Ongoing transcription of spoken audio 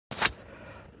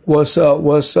What's up?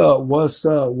 What's up? What's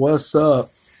up? What's up?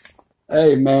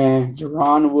 Hey man,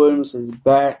 Jerron Williams is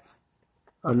back.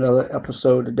 Another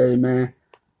episode today, man.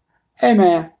 Hey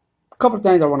man, a couple of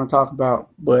things I want to talk about.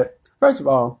 But first of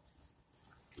all,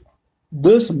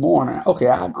 this morning, okay,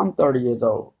 I'm 30 years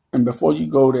old. And before you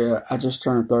go there, I just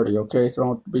turned 30, okay? So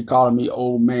don't be calling me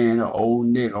old man or old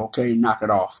nigga, okay? Knock it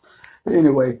off. But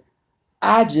anyway,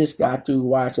 I just got through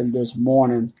watching this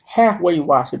morning, halfway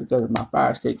watched it because my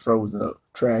Fire Stick froze up,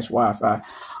 trash Wi-Fi.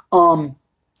 Um,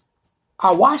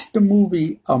 I watched the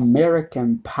movie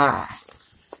American Pie,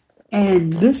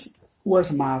 and this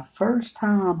was my first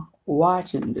time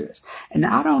watching this. And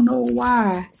I don't know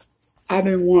why I've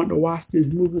been wanting to watch this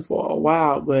movie for a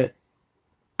while, but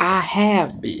I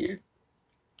have been.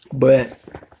 But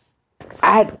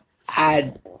I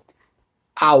I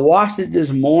I watched it this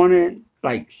morning,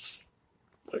 like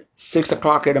 6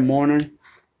 o'clock in the morning,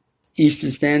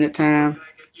 Eastern Standard Time,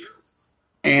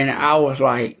 and I was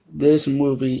like, this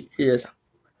movie is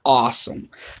awesome.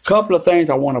 Couple of things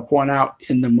I want to point out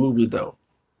in the movie though,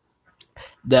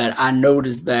 that I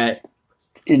noticed that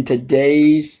in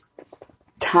today's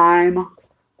time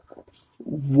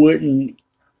wouldn't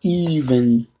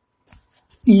even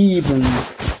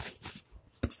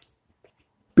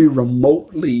be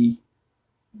remotely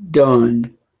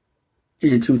done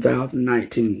in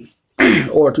 2019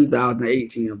 or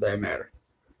 2018 of that matter.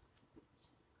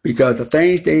 Because the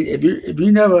things if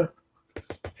you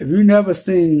never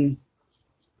seen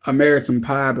American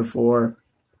Pie before,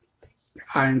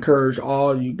 I encourage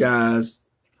all you guys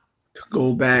to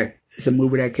go back. It's a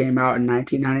movie that came out in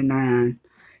 1999.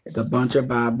 It's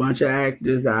by a bunch of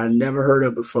actors that I never heard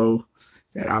of before,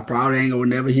 that I probably ain't gonna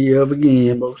never hear of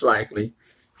again, most likely.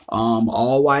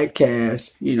 All white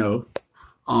cast, you know.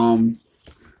 Um,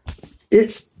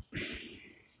 it's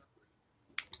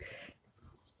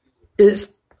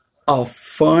it's a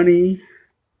funny,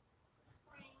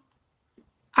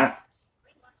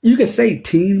 you could say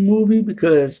teen movie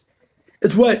because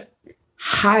it's what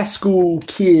high school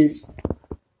kids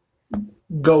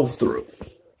go through,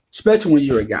 especially when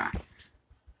you're a guy.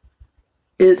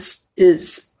 It's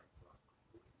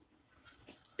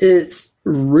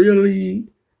really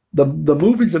the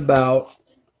movie is about,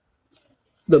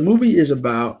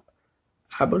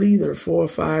 I believe there are 4 or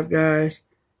 5 guys.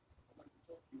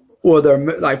 Well, there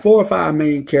are like 4 or 5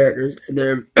 main characters, and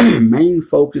their main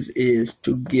focus is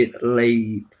to get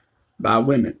laid by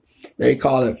women. They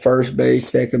call it first base,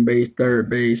 second base, third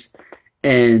base,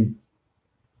 and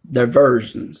their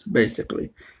versions,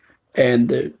 basically. And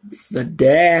the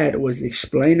dad was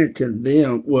explaining to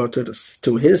them, well,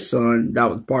 to his son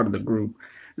that was part of the group,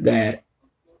 that,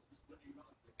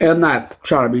 and I'm not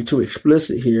trying to be too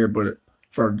explicit here, but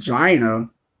vagina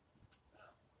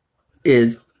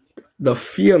is the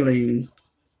feeling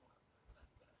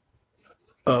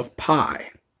of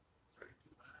pie.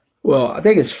 Well, I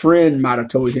think his friend might have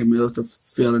told him it was the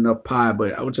feeling of pie,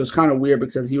 but which was kind of weird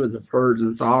because he was a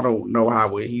virgin, so I don't know how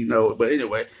would he know it. But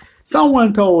anyway,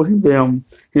 someone told him that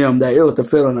it was the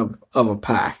feeling of a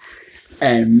pie.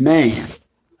 And man,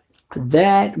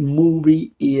 that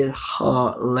movie is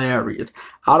hilarious.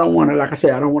 I don't want to, like I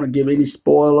said, I don't want to give any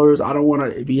spoilers. I don't want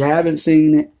to, if you haven't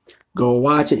seen it, go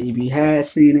watch it. If you have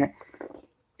seen it,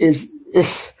 it's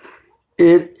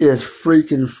it is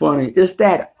freaking funny. It's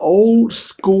that old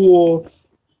school.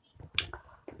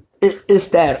 It's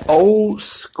that old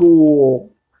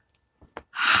school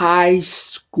high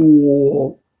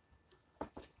school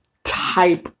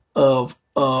type of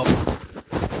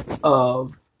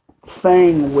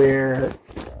thing where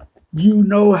you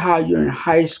know how you're in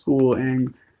high school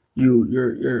and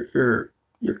you're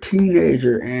a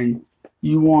teenager and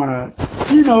you wanna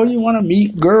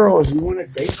meet girls, you wanna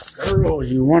date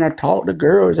girls, you wanna talk to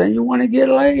girls, and you wanna get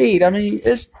laid. I mean,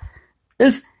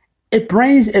 it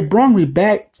brought me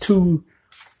back to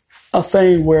a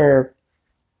thing where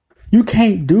you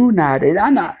can't do nowadays.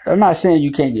 I'm not saying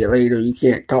you can't get laid or you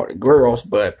can't talk to girls,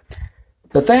 but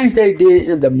the things they did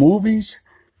in the movies,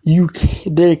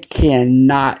 they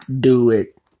cannot do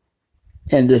it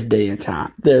in this day and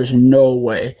time. There's no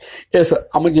way. I'm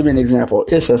gonna give you an example.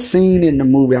 It's a scene in the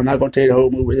movie. I'm not gonna tell you the whole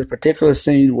movie. It's a particular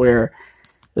scene where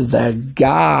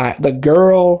the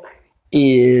girl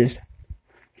is,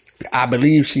 I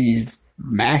believe she's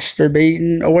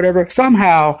masturbating or whatever.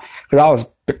 Somehow, because I was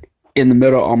in the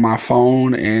middle on my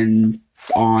phone and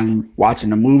on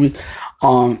watching the movie,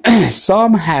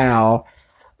 somehow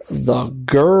the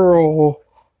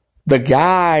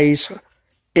guys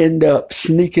end up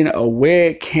sneaking a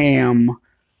webcam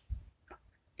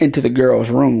into the girl's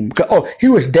room. Oh, he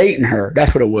was dating her.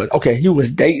 That's what it was. Okay, he was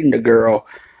dating the girl,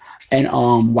 And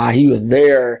while he was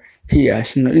there, he I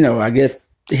guess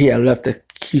he had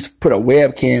he put a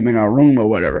webcam in her room or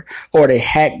whatever, or they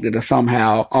hacked it or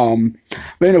somehow.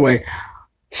 But anyway,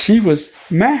 she was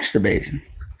masturbating,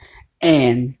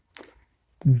 and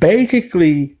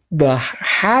basically the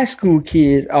high school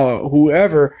kids or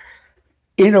whoever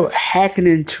ended up hacking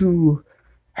into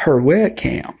her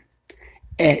webcam.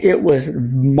 And it was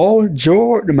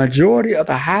the majority of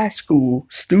the high school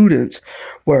students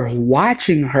were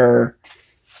watching her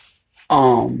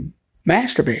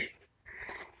masturbate.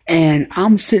 And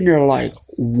I'm sitting there like,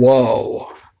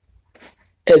 whoa.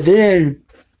 And then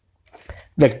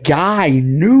the guy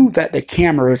knew that the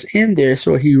camera was in there,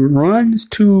 so he runs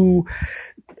to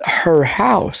her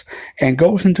house and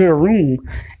goes into the room,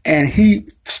 and he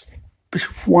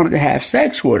wanted to have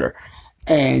sex with her.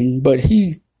 But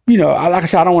he, like I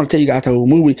said, I don't want to tell you guys the whole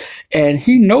movie. And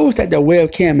he knows that the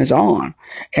webcam is on.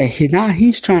 And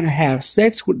he's trying to have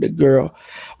sex with the girl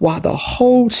while the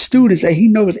whole students that he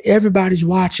knows everybody's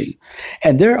watching.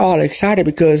 And they're all excited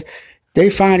because they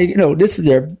finally, they're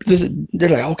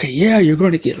like, okay, yeah, you're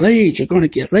going to get laid. You're going to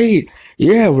get laid.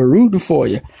 Yeah, we're rooting for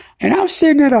you. And I'm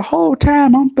sitting there the whole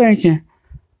time, I'm thinking,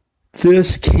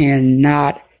 this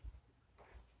cannot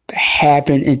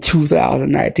happen in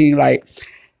 2019. Like,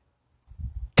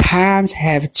 times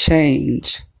have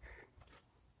changed.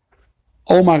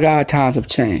 Oh my God, times have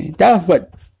changed. That was what,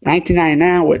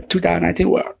 1999,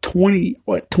 2019,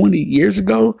 20 years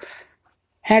ago?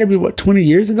 Had to be 20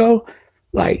 years ago?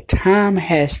 Like, time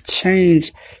has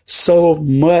changed so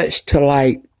much to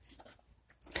like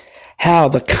how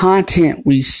the content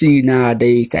we see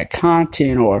nowadays, that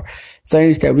content or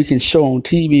things that we can show on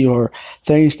TV or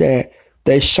things that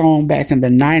they shown back in the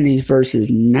 90s versus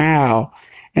now,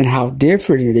 and how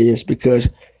different it is, because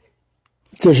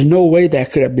there's no way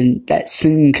that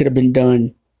scene could have been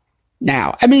done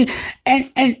now. I mean,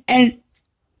 and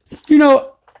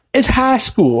it's high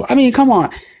school. I mean, come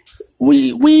on.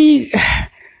 We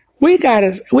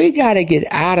gotta get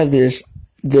out of this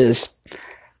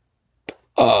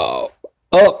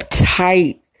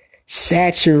uptight,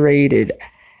 saturated,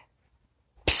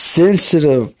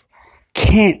 sensitive,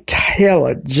 can't tell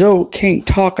a joke, can't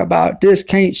talk about this,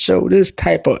 can't show this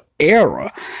type of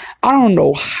era. I don't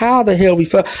know how the hell we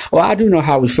fell. Well, I do know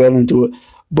how we fell into it,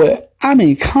 but I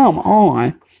mean, come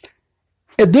on.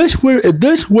 If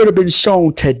this would have been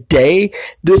shown today,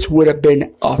 this would have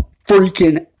been a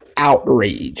freaking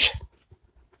outrage.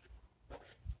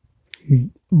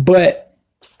 But,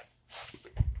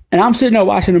 and I'm sitting there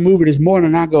watching the movie this morning,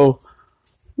 and I go,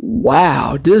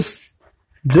 wow, this.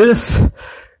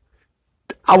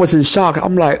 I was in shock.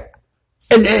 I'm like,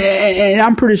 and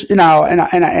I'm pretty, and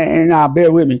I'll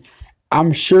bear with me.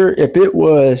 I'm sure if it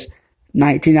was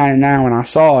 1999 when I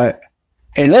saw it,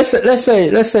 and let's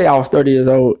say I was 30 years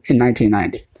old in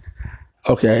 1990.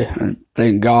 Okay, and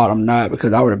thank God I'm not,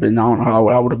 because I would have been, I don't know how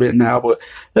I would have been now, but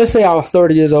let's say I was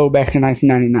 30 years old back in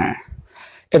 1999.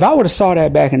 If I would have saw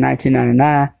that back in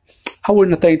 1999, I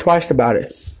wouldn't have think twice about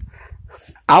it.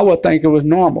 I would think it was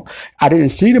normal. I didn't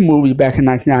see the movie back in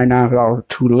 1999 because I was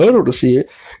too little to see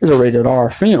it. It's a rated R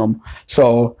film.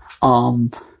 So,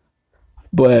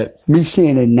 but me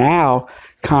seeing it now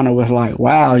kind of was like,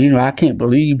 wow, I can't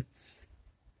believe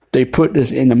they put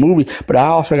this in the movie. But I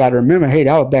also got to remember, hey,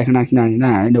 that was back in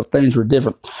 1999. Things were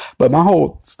different. But my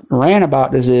whole rant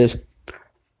about this is,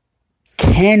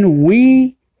 can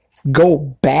we go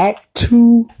back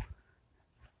to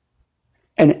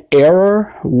an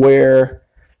era where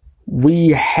we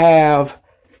have,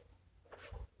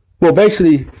 well,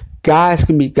 basically, guys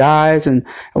can be guys, and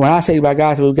when I say about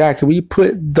guys, can we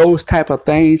put those type of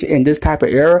things in this type of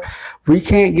era? We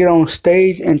can't get on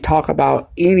stage and talk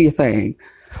about anything.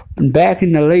 Back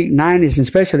in the late 90s, and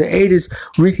especially the 80s,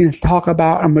 we can talk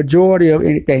about a majority of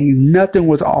anything. Nothing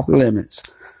was off limits.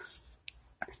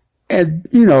 And,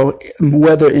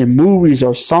 whether in movies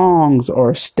or songs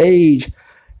or stage,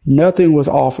 nothing was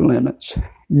off limits.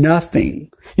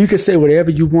 Nothing. You could say whatever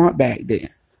you want back then.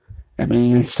 I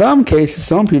mean, in some cases,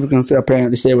 some people can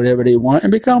apparently say whatever they want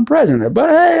and become president. But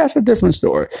hey, that's a different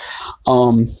story.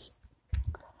 But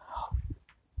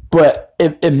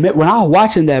when I was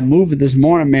watching that movie this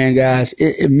morning, man, guys,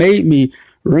 it made me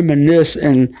reminisce.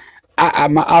 And I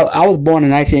was born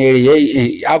in 1988,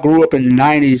 and I grew up in the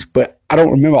 90s, but I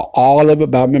don't remember all of it,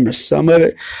 but I remember some of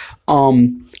it.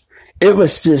 It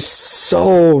was just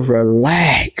so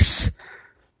relaxed.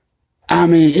 I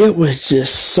mean, it was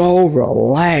just so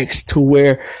relaxed to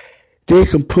where they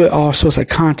can put all sorts of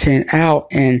content out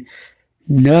and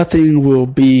nothing will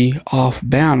be off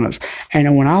balance.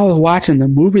 And when I was watching the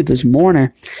movie this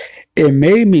morning, it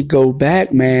made me go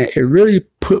back, man. It really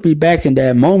put me back in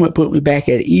that moment, put me back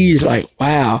at ease. Like,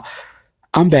 wow,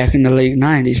 I'm back in the late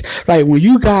 90s. Like, when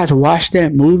you guys watch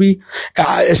that movie,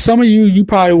 some of you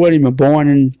probably weren't even born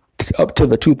in up to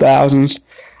the 2000s.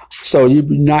 So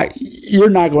you're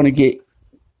not going to get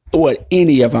what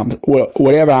any of them,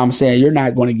 whatever I'm saying, you're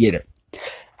not going to get it.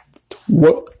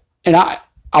 And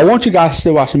I want you guys to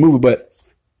still watch the movie, but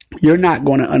you're not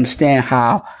going to understand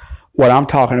what I'm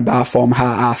talking about from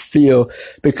how I feel,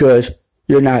 because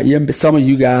some of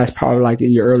you guys probably like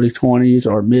in your early 20s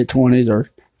or mid 20s or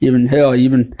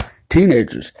even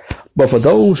teenagers. But for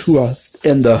those who are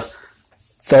in the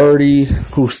 30,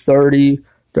 who's 30,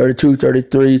 32,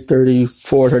 33,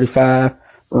 34, 35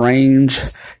 range,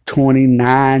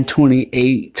 29,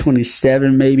 28,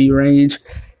 27 maybe range,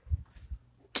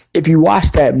 if you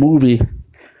watch that movie,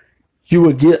 you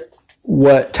would get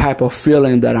what type of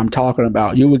feeling that I'm talking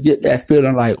about. You would get that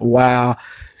feeling like, wow,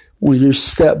 when you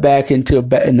step back in the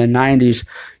 90s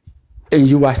and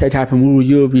you watch that type of movie,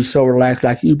 you'll be so relaxed,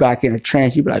 like you back in a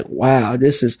trance. You'll be like, wow,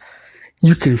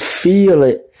 you can feel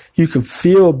it. You can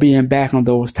feel being back on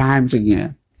those times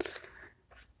again.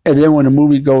 And then when the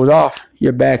movie goes off,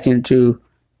 you're back into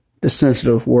the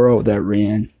sensitive world that we're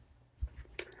in.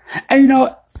 And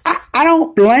I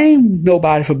don't blame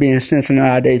nobody for being sensitive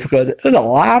nowadays, because there's a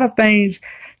lot of things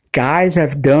guys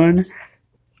have done.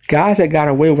 Guys that got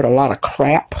away with a lot of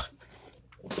crap,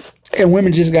 and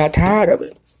women just got tired of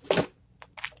it.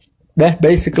 That's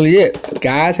basically it.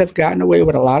 Guys have gotten away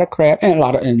with a lot of crap, and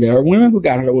there are women who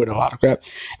got away with a lot of crap,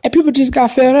 and people just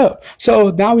got fed up. So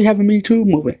now we have a Me Too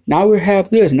movement. Now we have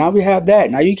this. Now we have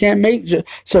that. Now you can't make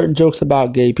certain jokes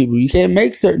about gay people. You can't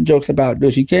make certain jokes about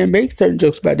this. You can't make certain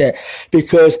jokes about that,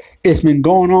 because it's been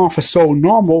going on for so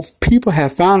normal. People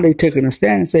have finally taken a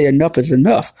stand and say enough is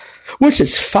enough, which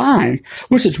is fine,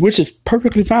 which is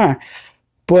perfectly fine,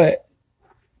 but.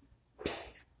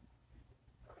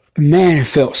 Man, it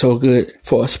felt so good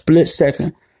for a split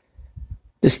second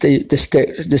to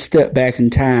step back in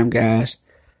time, guys.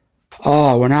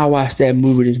 Oh, when I watched that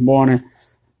movie this morning,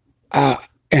 and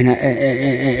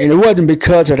it wasn't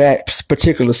because of that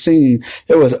particular scene.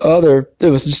 It was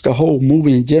just the whole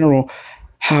movie in general,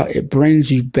 how it brings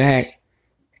you back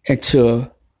into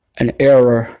an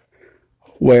era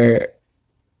where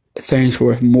things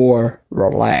were more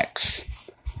relaxed.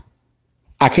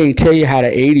 I can't tell you how the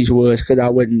 80s was, because I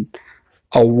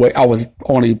was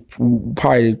only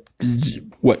probably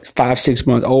 5-6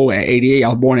 months old at 88. I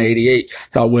was born in 88,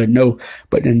 so I wouldn't know.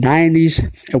 But the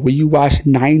 90s, and when you watch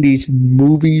 90s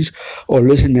movies or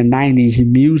listen to 90s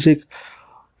music,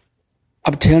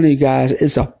 I'm telling you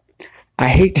guys, I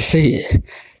hate to say it,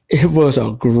 it was a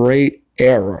great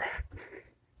era,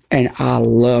 and I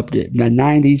loved it. The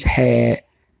 90s had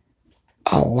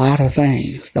a lot of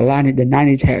things. The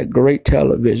 90s had great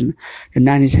television. The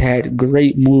 90s had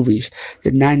great movies. The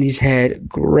 90s had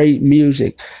great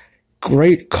music,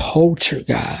 great culture,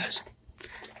 guys.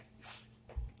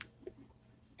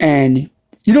 And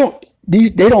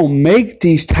they don't make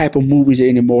these type of movies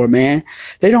anymore, man.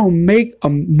 They don't make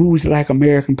movies like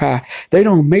American Pie. They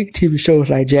don't make TV shows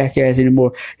like Jackass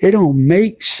anymore. They don't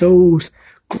make shows,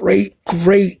 great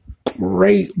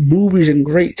movies and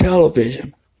great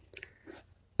television.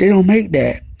 They don't make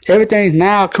that. Everything's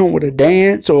now come with a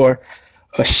dance or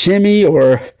a shimmy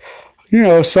or,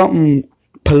 something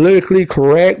politically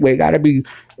correct where it got to be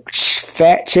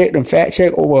fact checked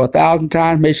over 1,000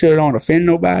 times. Make sure it don't offend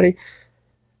nobody.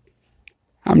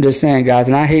 I'm just saying, guys,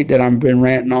 and I hate that I've been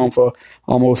ranting on for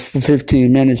almost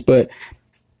 15 minutes, but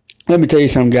let me tell you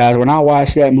something, guys. When I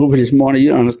watched that movie this morning,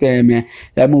 you understand, man,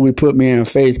 that movie put me in the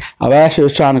face. I actually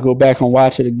was trying to go back and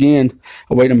watch it again.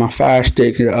 I'm waiting on my Fire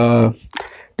Stick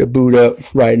to boot up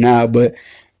right now, but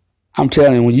I'm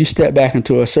telling you, when you step back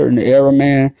into a certain era,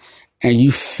 man, and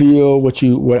you feel what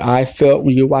I felt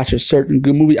when you watch a certain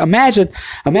good movie. Imagine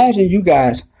you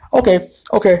guys. Okay.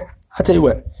 I'll tell you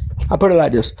what. I put it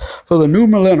like this: for the new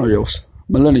millennials,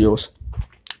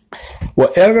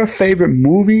 whatever favorite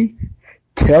movie,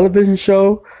 television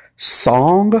show,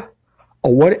 song,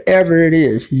 or whatever it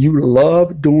is you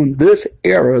love during this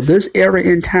era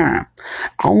in time,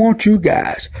 I want you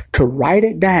guys to write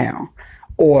it down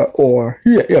or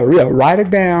write it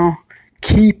down,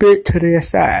 keep it to their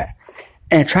side,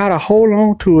 and try to hold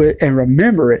on to it and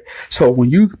remember it. So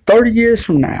when 30 years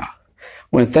from now,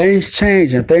 when things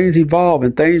change and things evolve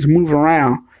and things move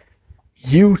around,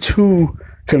 you too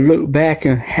can look back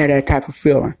and have that type of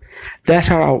feeling. That's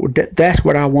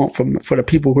what I want for the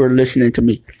people who are listening to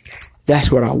me.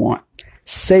 That's what I want.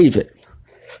 Save it.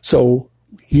 So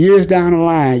years down the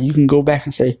line, you can go back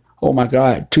and say, oh my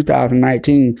God,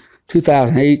 2019,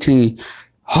 2018,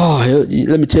 Oh,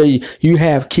 let me tell you, you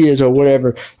have kids or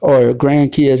whatever, or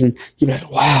grandkids, and you're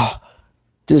like, wow,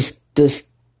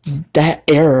 that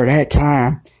era, that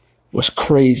time was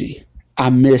crazy. I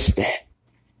missed that.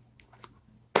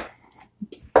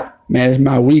 Man, it's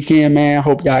my weekend, man.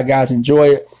 Hope y'all guys enjoy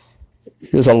it.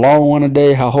 It's a long one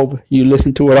today. I hope you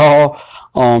listen to it all.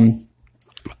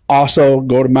 Also,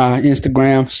 go to my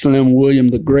Instagram, Slim William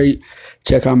the Great.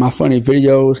 Check out my funny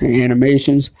videos and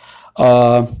animations.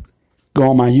 Go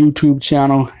on my YouTube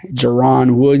channel,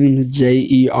 Jeron Williams,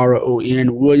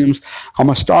 Jeron Williams. I'm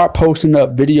going to start posting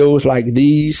up videos like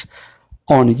these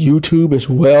on YouTube as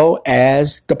well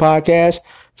as the podcast,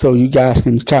 so you guys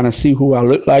can kind of see who I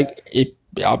look like. If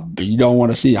you don't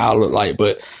want to see how I look like,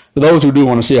 but for those who do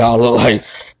want to see how I look like,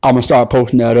 I'm going to start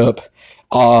posting that up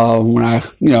I'm going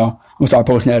to start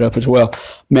posting that up as well.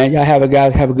 Man, y'all have a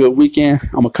good weekend.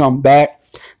 I'm going to come back.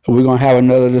 We're going to have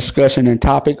another discussion and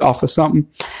topic off of something.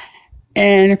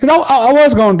 And because I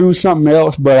was going to do something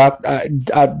else, but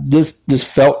I just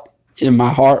felt in my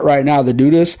heart right now to do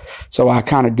this. So I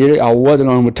kind of did it. I wasn't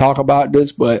going to talk about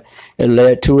this, but it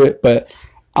led to it. But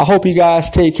I hope you guys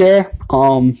take care.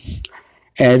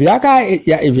 And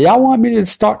if y'all want me to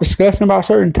start discussing about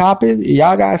certain topics,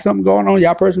 y'all got something going on,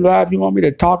 y'all personal life you want me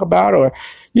to talk about, or,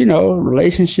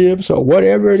 relationships or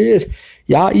whatever it is,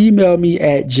 y'all email me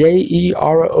at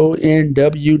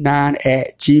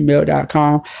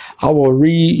jeronw9@gmail.com. I will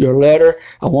read your letter.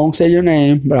 I won't say your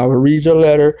name, but I will read your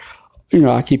letter.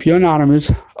 I keep you anonymous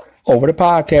over the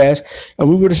podcast, and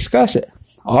we will discuss it.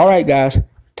 All right, guys.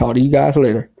 Talk to you guys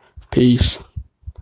later. Peace.